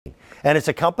And it's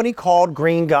a company called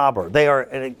Green Gobbler. They are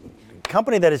a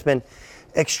company that has been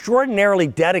extraordinarily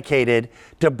dedicated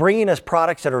to bringing us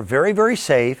products that are very, very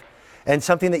safe and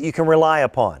something that you can rely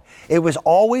upon. It was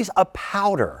always a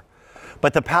powder,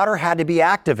 but the powder had to be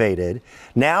activated.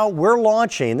 Now we're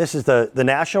launching, this is the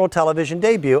national television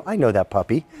debut. I know that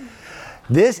puppy.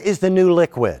 This is the new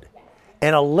liquid.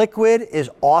 And a liquid is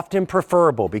often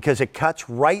preferable because it cuts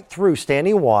right through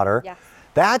standing water. Yes.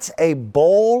 That's a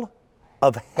bowl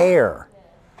of hair.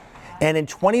 And in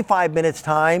 25 minutes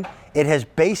time, it has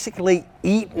basically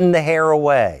eaten the hair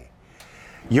away.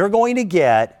 You're going to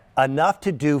get enough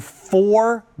to do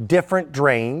 4 different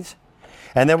drains.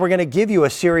 And then we're going to give you a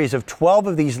series of 12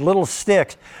 of these little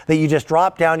sticks that you just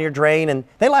drop down your drain. And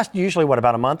they last usually, what,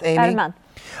 about a month, Amy? About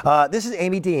a month. This is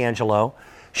Amy D'Angelo.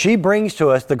 She brings to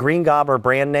us the Green Gobbler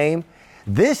brand name.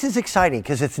 This is exciting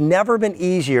because it's never been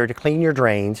easier to clean your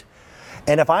drains.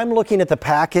 And if I'm looking at the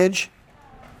package,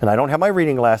 and I don't have my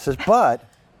reading glasses, but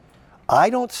I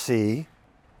don't see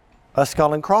a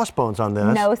skull and crossbones on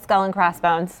this. No skull and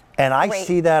crossbones. And I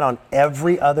see that on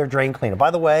every other drain cleaner.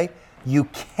 By the way, you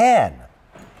can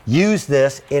use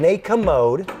this in a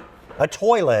commode, a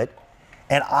toilet,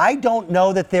 and I don't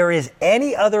know that there is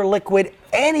any other liquid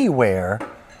anywhere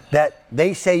that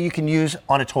they say you can use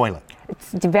on a toilet.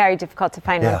 It's very difficult to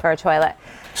find one for a toilet.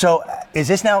 So is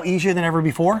this now easier than ever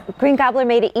before? Green Gobbler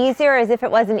made it easier as if it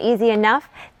wasn't easy enough.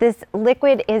 This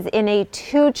liquid is in a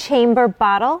 2-chamber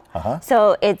bottle.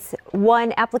 So it's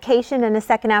one application and a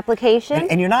second application.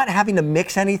 And you're not having to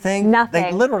mix anything?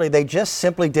 Nothing. They just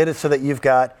simply did it so that you've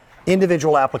got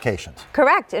individual applications.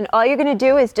 Correct. And all you're going to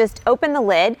do is just open the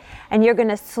lid and you're going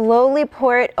to slowly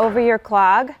pour it over your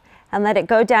clog and let it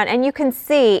go down. And you can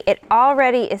see it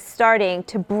already is starting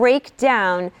to break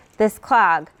down this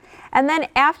clog. And then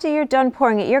after you're done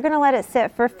pouring it, you're going to let it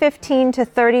sit for 15 to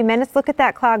 30 minutes. Look at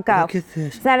that clog go. Look at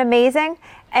this. Isn't that amazing?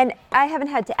 And I haven't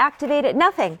had to activate it,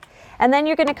 nothing. And then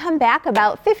you're going to come back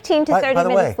about 15 to 30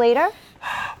 minutes later.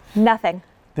 Nothing.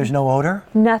 There's no odor?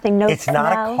 Nothing. No smell. It's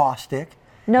not a caustic.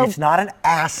 No, it's not an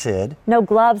acid. No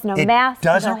gloves, no mask. It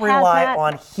doesn't rely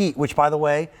on heat, which, by the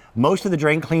way, most of the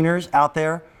drain cleaners out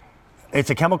there, it's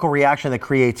a chemical reaction that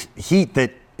creates heat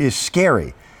that is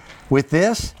scary. With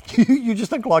this, you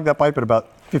just unclog that pipe in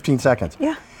about 15 seconds.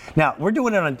 Yeah. Now, we're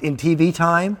doing it in TV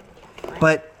time,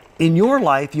 but in your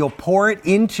life, you'll pour it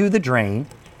into the drain,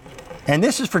 and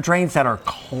this is for drains that are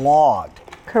clogged.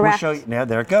 Correct. We'll show you. Now,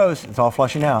 there it goes. It's all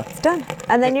flushing out. It's done.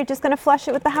 And then you're just going to flush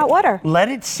it with the hot water. Let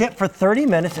it sit for 30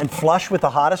 minutes and flush with the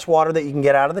hottest water that you can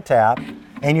get out of the tap,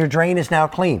 and your drain is now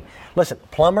clean. Listen,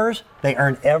 plumbers, they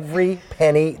earn every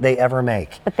penny they ever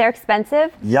make. But they're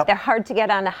expensive. Yep. They're hard to get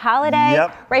on a holiday,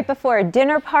 right before a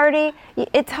dinner party.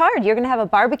 It's hard. You're going to have a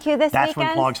barbecue this weekend. That's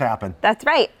when clogs happen. That's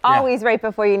right. Always right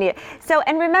before you need it. So,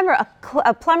 and remember,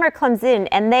 a plumber comes in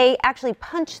and they actually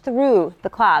punch through the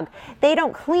clog. They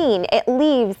don't clean. It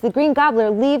leaves, the Green Gobbler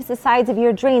leaves the sides of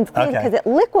your drains clean because it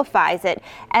liquefies it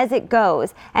as it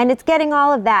goes. And it's getting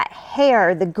all of that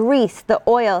hair, the grease, the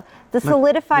oil, the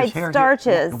solidified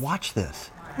starches. Watch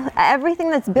this. Everything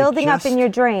that's building up in your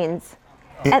drains.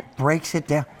 It breaks it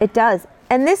down. It does.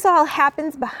 And this all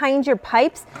happens behind your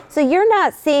pipes, so you're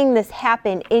not seeing this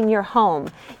happen in your home.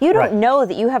 You don't know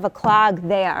that you have a clog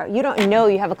there. You don't know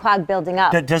you have a clog building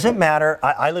up. Does it matter?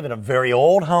 I live in a very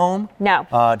old home. No.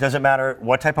 Does it matter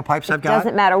what type of pipes I've got?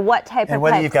 Doesn't matter what type of pipes. And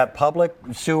whether you've got public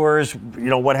sewers,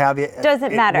 what have you.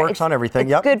 Doesn't matter. It works on everything.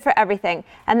 It's good for everything.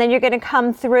 And then you're going to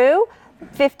come through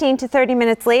 15 to 30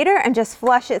 minutes later and just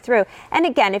flush it through. And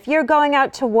again, if you're going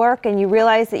out to work and you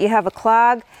realize that you have a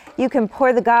clog, you can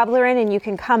pour the Gobbler in and you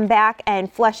can come back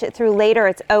and flush it through later.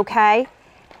 It's okay.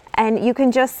 And you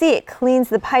can just see it cleans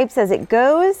the pipes as it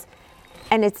goes,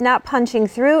 and it's not punching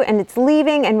through, and it's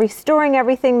leaving and restoring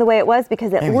everything the way it was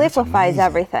because it liquefies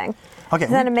everything. Okay,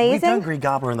 isn't that amazing? We've done Green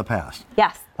Gobbler in the past.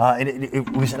 Yes. And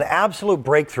it was an absolute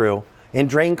breakthrough in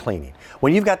drain cleaning.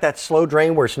 When you've got that slow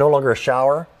drain where it's no longer a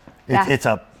shower, it's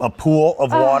a pool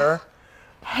of water.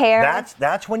 Hair.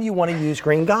 That's when you want to use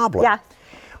Green Gobbler. Yes.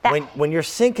 When your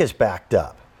sink is backed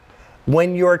up,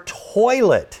 when your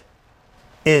toilet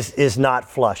is not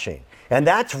flushing, and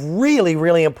that's really,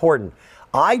 really important.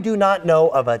 I do not know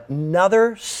of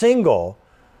another single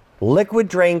liquid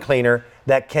drain cleaner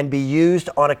that can be used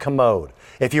on a commode.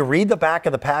 If you read the back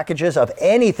of the packages of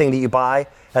anything that you buy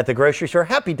at the grocery store,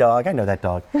 Happy Dog, I know that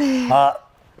dog.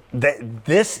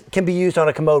 This can be used on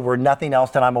a commode where nothing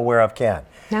else that I'm aware of can.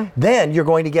 No. Then you're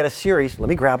going to get a series, let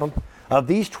me grab them, of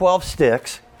these 12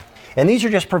 sticks, and these are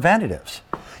just preventatives.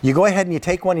 You go ahead and you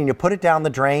take one and you put it down the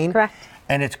drain. Correct.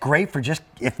 And it's great for just,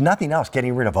 if nothing else,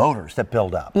 getting rid of odors that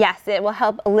build up. Yes, it will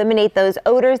help eliminate those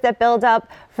odors that build up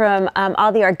from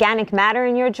all the organic matter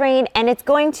in your drain, and it's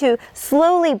going to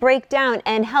slowly break down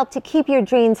and help to keep your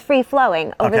drains free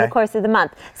flowing over the course of the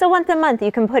month. So once a month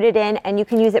you can put it in and you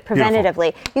can use it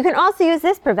preventatively. Beautiful. You can also use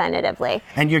this preventatively.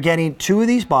 And you're getting 2 of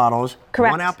these bottles.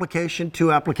 Correct. 1 application,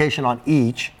 2 application on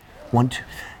each. 1, 2.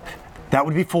 That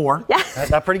would be 4. Yeah.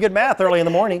 That's pretty good math early in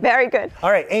the morning. Very good.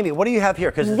 All right, Amy, what do you have here?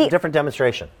 Because it's a different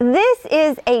demonstration. This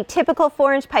is a typical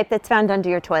 4-inch pipe that's found under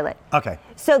your toilet. Okay.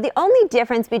 So the only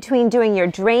difference between doing your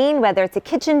drain, whether it's a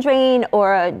kitchen drain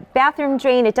or a bathroom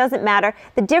drain, it doesn't matter.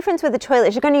 The difference with the toilet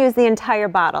is you're going to use the entire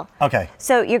bottle. Okay.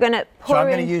 So you're going to pour So I'm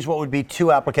going to use what would be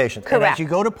 2 applications. Correct. And as you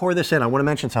go to pour this in, I want to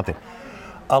mention something.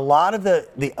 A lot of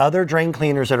the other drain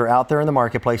cleaners that are out there in the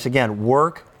marketplace, again,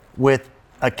 work with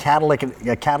a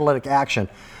catalytic action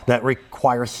that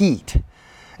require heat.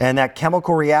 And that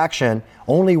chemical reaction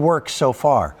only works so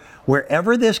far.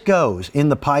 Wherever this goes in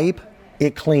the pipe,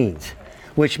 it cleans,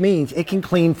 which means it can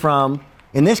clean from,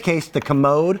 in this case, the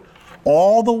commode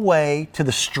all the way to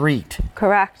the street.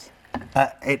 Correct.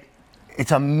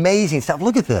 It's amazing stuff.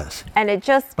 Look at this. And it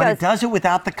just But it does it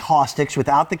without the caustics,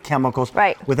 without the chemicals,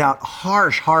 right, without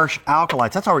harsh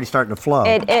alkalites. That's already starting to flow.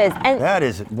 It is. And that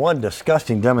is one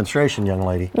disgusting demonstration, young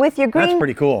lady. With your green, that's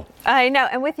pretty cool. I know.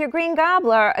 And with your green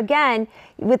gobbler, again,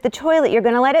 with the toilet, you're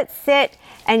going to let it sit,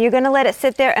 and you're going to let it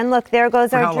sit there. And look, there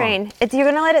goes our drain. You're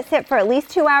going to let it sit for at least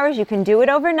 2 hours. You can do it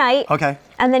overnight. Okay.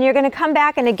 And then you're going to come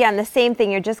back, and again, the same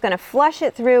thing. You're just going to flush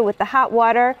it through with the hot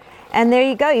water. And there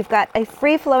you go. You've got a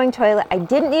free-flowing toilet. I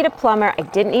didn't need a plumber. I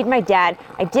didn't need my dad.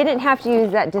 I didn't have to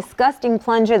use that disgusting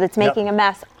plunger that's making a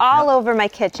mess all over my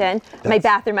kitchen, my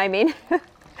bathroom, I mean.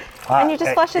 And you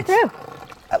just flush it through.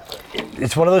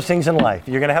 It's one of those things in life.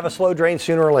 You're going to have a slow drain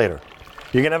sooner or later.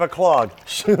 You're going to have a clog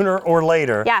sooner or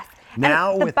later. Yes.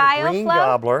 Now with the green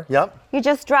gobbler, you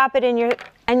just drop it in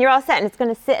and you're all set, and it's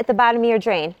going to sit at the bottom of your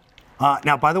drain.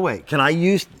 Now, by the way, can I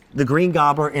use the green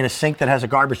gobbler in a sink that has a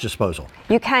garbage disposal?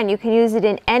 You can use it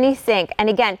in any sink. And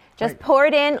again, just pour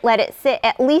it in, let it sit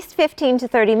at least 15 to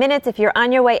 30 minutes. If you're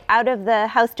on your way out of the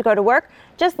house to go to work,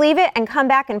 just leave it and come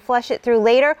back and flush it through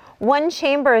later. 1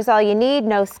 chamber is all you need.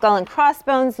 No skull and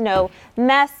crossbones, no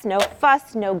mess, no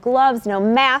fuss, no gloves, no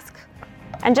mask,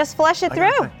 and just flush it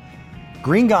through.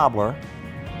 Green gobbler,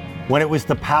 when it was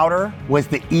the powder, was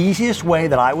the easiest way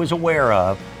that I was aware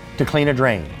of to clean a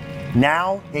drain.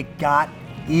 Now it got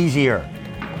easier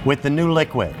with the new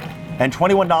liquid, and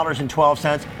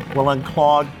 $21.12 will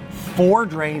unclog 4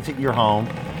 drains at your home.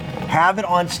 Have it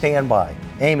on standby.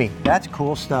 Amy, that's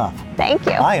cool stuff. Thank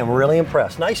you. I am really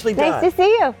impressed. Nicely done. Nice to see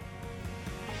you.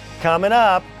 Coming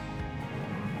up.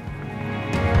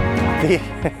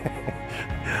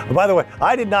 By the way,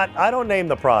 I don't name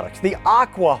the products. The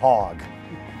Aqua Hog.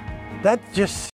 That just